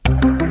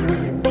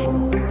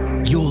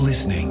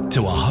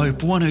to a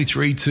Hope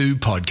 1032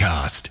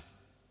 podcast.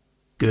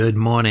 Good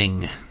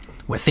morning.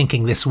 We're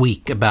thinking this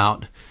week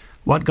about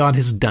what God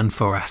has done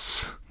for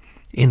us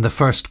in the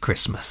first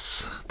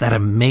Christmas, that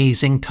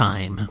amazing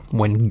time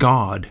when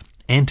God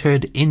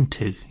entered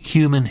into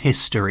human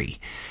history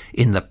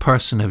in the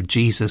person of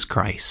Jesus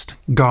Christ,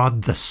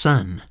 God the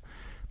Son,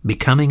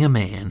 becoming a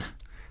man,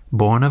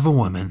 born of a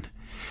woman,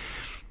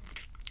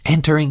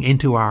 entering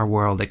into our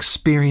world,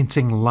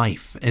 experiencing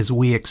life as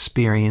we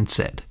experience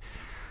it.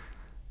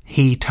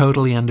 He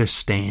totally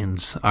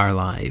understands our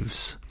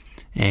lives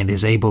and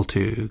is able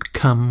to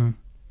come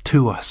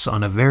to us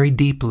on a very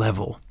deep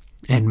level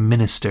and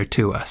minister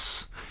to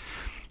us.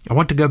 I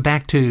want to go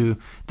back to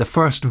the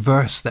first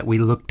verse that we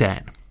looked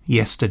at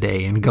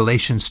yesterday in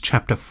Galatians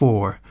chapter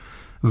 4,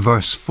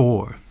 verse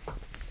 4,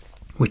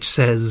 which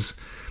says,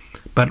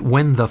 "But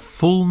when the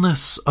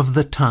fullness of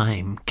the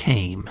time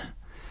came,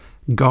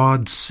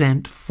 God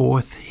sent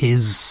forth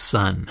his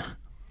Son,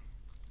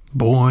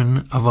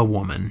 born of a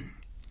woman."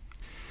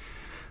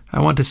 I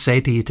want to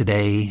say to you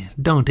today,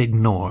 don't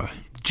ignore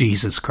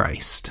Jesus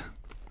Christ.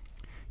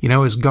 You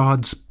know, as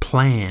God's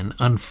plan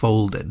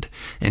unfolded,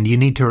 and you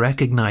need to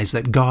recognize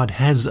that God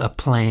has a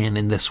plan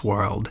in this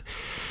world.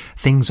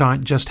 Things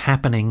aren't just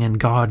happening and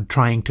God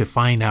trying to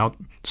find out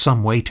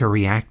some way to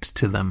react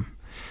to them.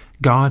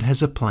 God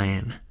has a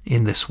plan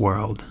in this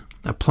world,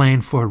 a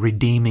plan for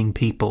redeeming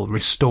people,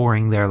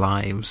 restoring their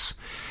lives,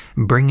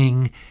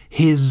 bringing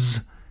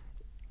his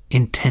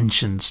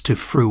intentions to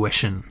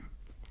fruition.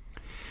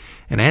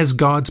 And as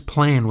God's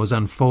plan was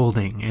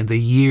unfolding and the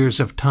years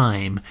of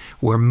time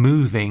were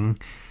moving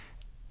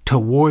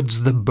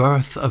towards the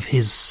birth of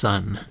his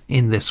Son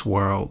in this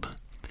world,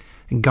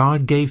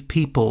 God gave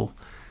people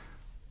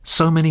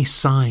so many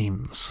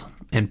signs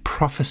and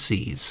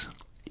prophecies,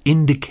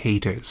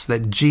 indicators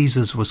that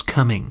Jesus was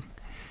coming.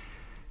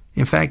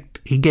 In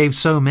fact, he gave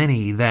so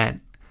many that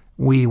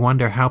we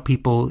wonder how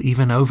people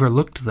even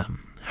overlooked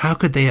them. How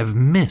could they have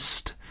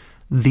missed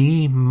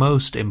the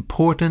most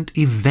important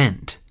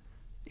event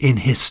in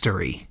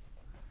history?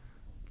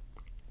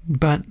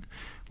 But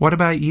what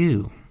about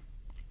you?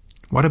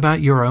 What about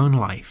your own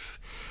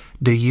life?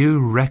 Do you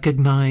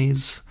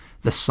recognize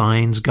the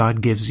signs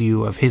God gives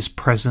you of his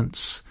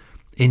presence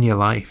in your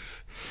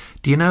life?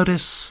 Do you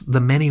notice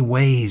the many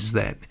ways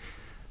that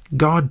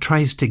God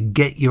tries to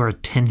get your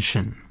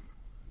attention?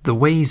 The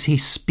ways he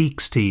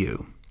speaks to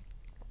you?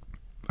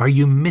 Are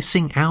you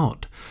missing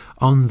out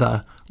on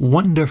the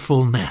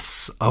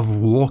wonderfulness of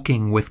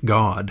walking with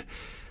God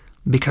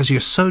because you're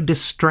so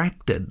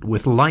distracted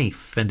with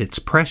life and its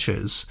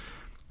pressures?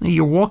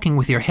 You're walking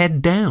with your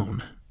head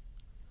down.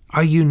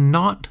 Are you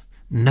not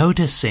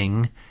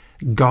noticing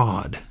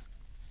God?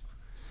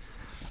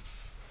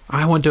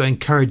 I want to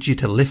encourage you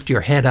to lift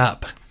your head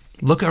up.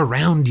 Look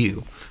around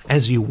you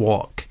as you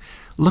walk.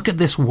 Look at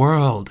this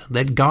world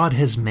that God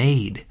has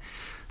made.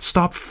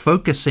 Stop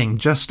focusing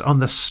just on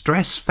the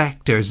stress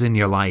factors in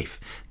your life.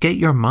 Get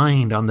your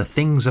mind on the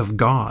things of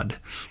God.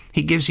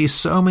 He gives you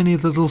so many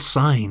little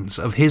signs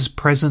of his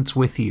presence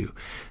with you,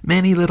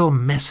 many little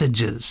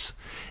messages,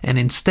 and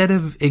instead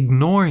of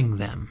ignoring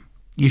them,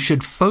 you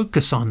should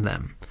focus on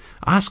them.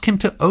 Ask him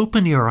to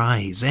open your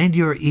eyes and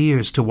your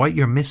ears to what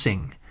you're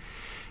missing.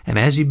 And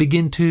as you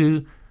begin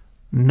to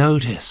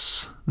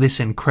notice this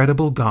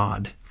incredible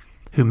God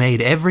who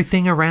made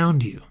everything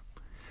around you,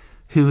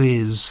 who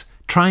is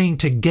trying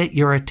to get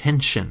your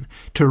attention,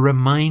 to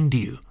remind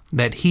you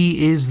that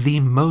he is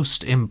the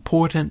most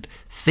important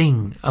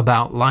thing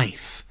about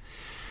life,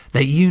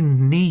 that you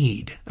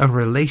need a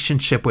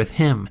relationship with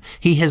him.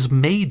 He has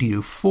made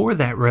you for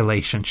that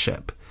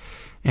relationship.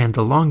 And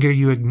the longer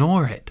you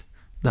ignore it,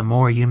 the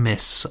more you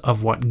miss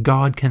of what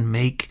God can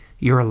make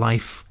your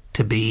life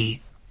to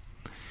be.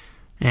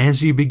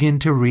 As you begin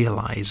to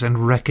realize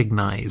and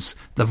recognize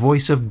the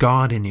voice of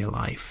God in your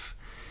life,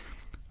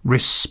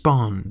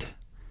 respond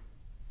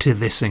to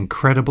this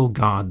incredible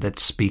God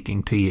that's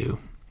speaking to you.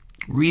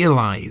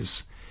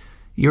 Realize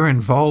you're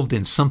involved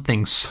in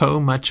something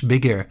so much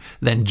bigger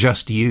than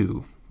just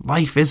you.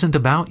 Life isn't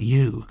about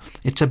you.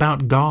 It's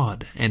about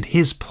God and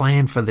his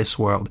plan for this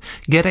world.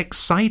 Get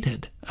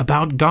excited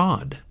about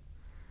God.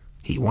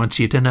 He wants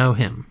you to know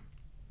him.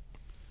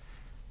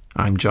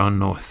 I'm John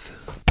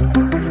North.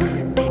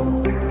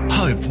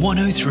 Hope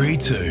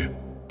 1032.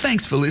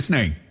 Thanks for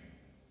listening.